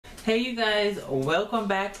Hey you guys, welcome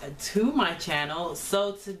back to my channel.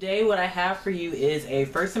 So today what I have for you is a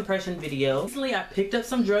first impression video. Recently I picked up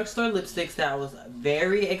some drugstore lipsticks that I was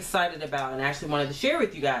very excited about and actually wanted to share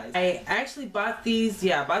with you guys. I actually bought these,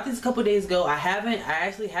 I bought these a couple days ago. I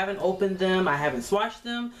actually haven't opened them. I haven't swatched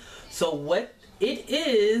them. So what it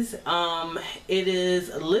is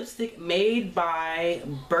lipstick made by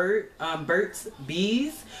Burt's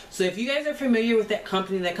Bees. So if you guys are familiar with that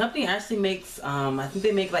company actually makes, I think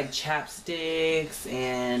they make like chapsticks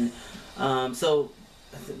and so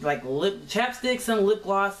like chapsticks and lip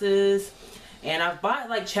glosses. And I've bought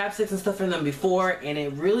like chapsticks and stuff from them before, and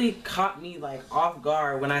it really caught me like off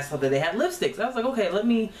guard when I saw that they had lipsticks. I was like, okay, let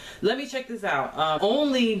me check this out.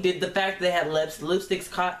 Only did the fact that they had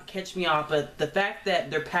lipsticks catch me off, but the fact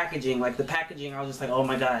that their packaging, I was just like, oh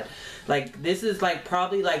my god, like this is like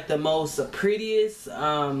probably like the most prettiest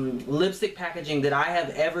lipstick packaging that I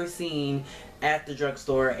have ever seen at the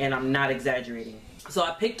drugstore, and I'm not exaggerating. So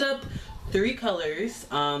I picked up 3 colors.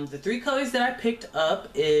 The 3 colors that I picked up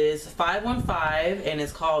is 515 and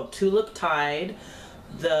it's called Tulip Tide.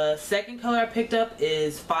 The second color I picked up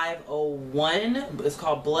is 501. It's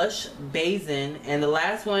called Blush Basin. And the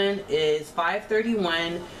last one is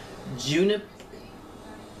 531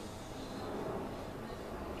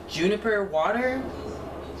 Juniper Water.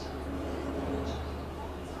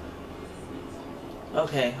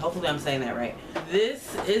 Okay, hopefully I'm saying that right.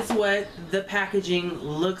 This is what the packaging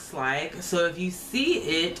looks like. So if you see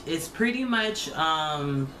it, it's pretty much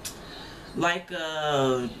like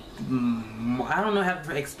a, I don't know how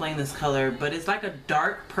to explain this color, but it's like a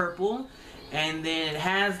dark purple, and then it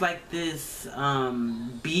has like this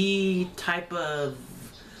bee type of,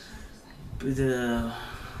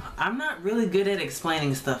 I'm not really good at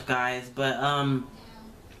explaining stuff, guys, but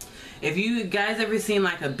if you guys ever seen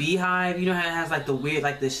like a beehive, you know how it has like the weird,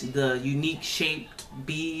 like the unique shaped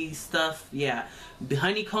bee stuff? Yeah. The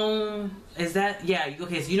honeycomb, is that? Yeah,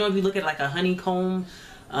 okay, so you know if you look at like a honeycomb,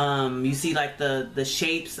 you see like the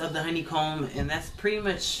shapes of the honeycomb, and that's pretty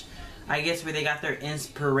much, I guess, where they got their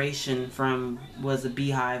inspiration from, was a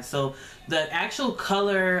beehive. So the actual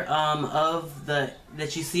color of that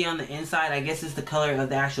you see on the inside, I guess, is the color of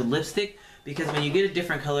the actual lipstick, because when you get a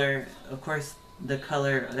different color, of course, the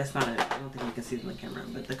color, that's not it, I don't think you can see it on the camera,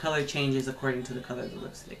 but the color changes according to the color of the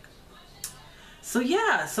lipstick. So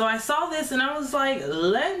yeah, so I saw this and I was like,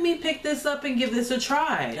 let me pick this up and give this a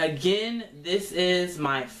try. Again, this is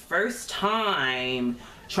my first time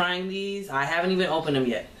trying these. I haven't even opened them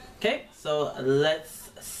yet. Okay, so let's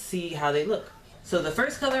see how they look. So the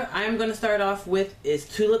first color I'm going to start off with is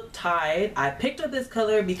Tulip Tide. I picked up this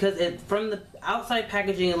color because from the outside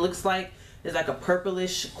packaging, it looks like it's like a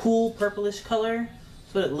purplish, cool purplish color.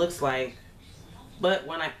 That's what it looks like. But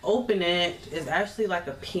when I open it, it's actually like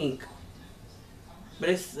a pink. But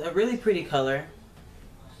it's a really pretty color.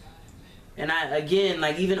 And again,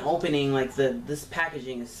 like even opening, like this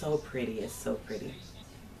packaging is so pretty. It's so pretty.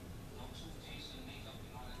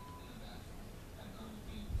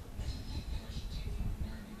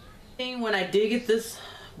 When I did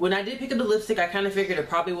pick up the lipstick, I kind of figured it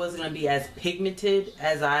probably wasn't going to be as pigmented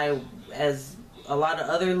as a lot of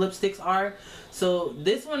other lipsticks are. So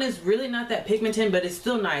this one is really not that pigmented, but it's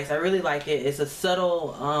still nice. I really like it. It's a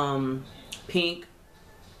subtle pink,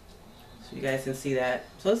 so you guys can see that.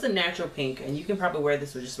 So it's a natural pink, and you can probably wear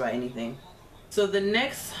this with just about anything. So the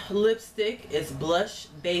next lipstick is Blush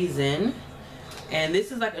Basin. And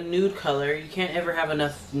this is like a nude color. You can't ever have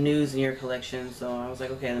enough nudes in your collection. So I was like,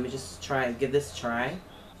 okay, let me just give this a try.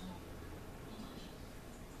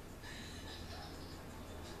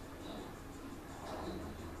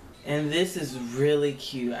 And this is really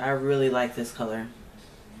cute. I really like this color.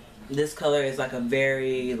 This color is like a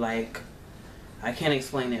very, like, I can't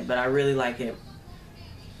explain it, but I really like it.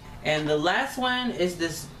 And the last one is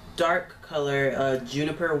this dark color,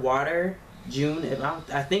 Juniper Water.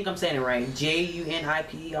 I think I'm saying it right.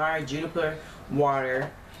 Juniper, Juniper Water.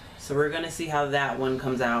 So we're gonna see how that one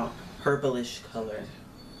comes out. Purplish color.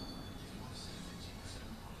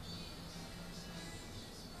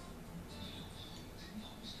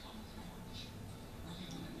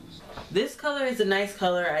 This color is a nice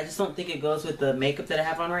color. I just don't think it goes with the makeup that I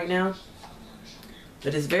have on right now.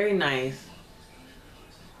 But it's very nice.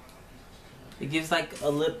 It gives like a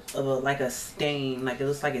lip of like a stain, like it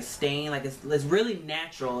looks like a stain, like it's really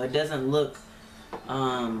natural. It doesn't look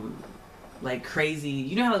like crazy.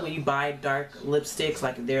 You know how like when you buy dark lipsticks,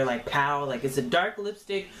 like they're like pow, like it's a dark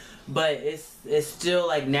lipstick, but it's still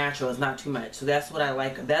like natural. It's not too much. So that's what I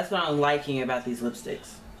like. That's what I'm liking about these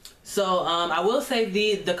lipsticks. So I will say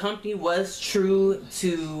the company was true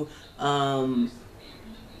to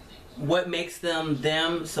what makes them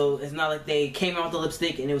them. So it's not like they came out with the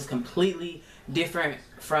lipstick and it was completely different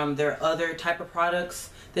from their other type of products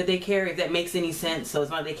that they carry, if that makes any sense. So it's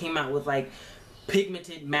not like they came out with like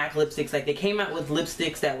pigmented MAC lipsticks. Like they came out with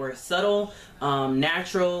lipsticks that were subtle,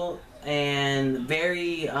 natural, and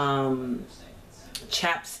very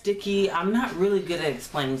chapsticky. I'm not really good at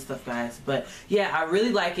explaining stuff, guys, but yeah, I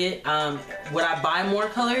really like it. Would I buy more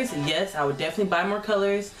colors? Yes, I would definitely buy more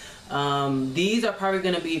colors. These are probably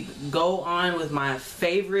going to go on with my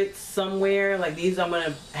favorites somewhere. Like these I'm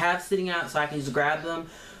going to have sitting out so I can just grab them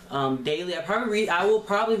daily. I will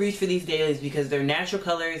probably reach for these dailies because they're natural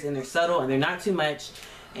colors and they're subtle and they're not too much.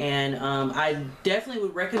 And I definitely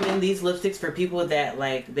would recommend these lipsticks for people that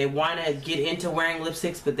like they want to get into wearing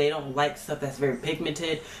lipsticks but they don't like stuff that's very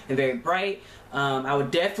pigmented and very bright. I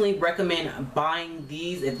would definitely recommend buying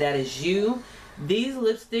these if that is you. These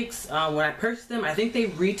lipsticks, when I purchased them, I think they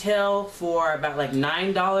retail for about like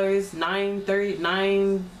 $9,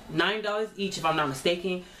 $9 each if I'm not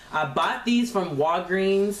mistaken. I bought these from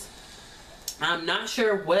Walgreens. I'm not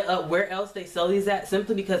sure what where else they sell these at,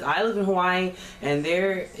 simply because I live in Hawaii and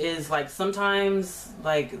there is like sometimes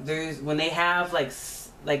like there's when they have like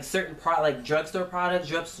certain like drugstore products,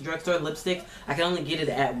 drugstore lipsticks, I can only get it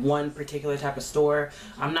at one particular type of store.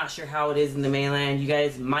 I'm not sure how it is in the mainland. You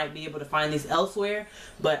guys might be able to find these elsewhere,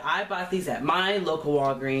 but I bought these at my local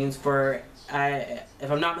Walgreens for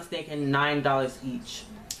if I'm not mistaken, $9 each.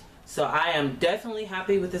 So I am definitely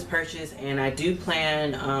happy with this purchase, and I do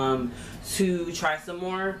plan to try some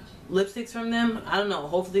more lipsticks from them. I don't know,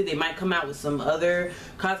 hopefully they might come out with some other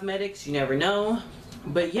cosmetics, you never know.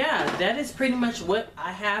 But yeah, that is pretty much what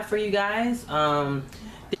I have for you guys.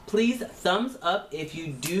 Please thumbs up if you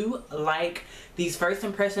do like these first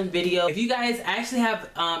impression videos. If you guys actually have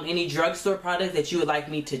any drugstore products that you would like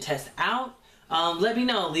me to test out, let me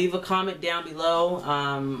know. Leave a comment down below.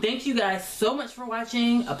 Thank you guys so much for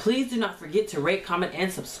watching. Please do not forget to rate, comment,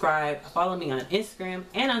 and subscribe. Follow me on Instagram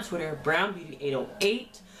and on Twitter,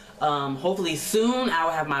 brownbeauty808. Hopefully soon I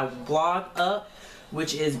will have my blog up,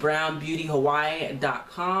 which is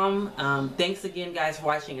brownbeautyhawaii.com. Thanks again, guys, for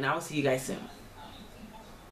watching, and I will see you guys soon.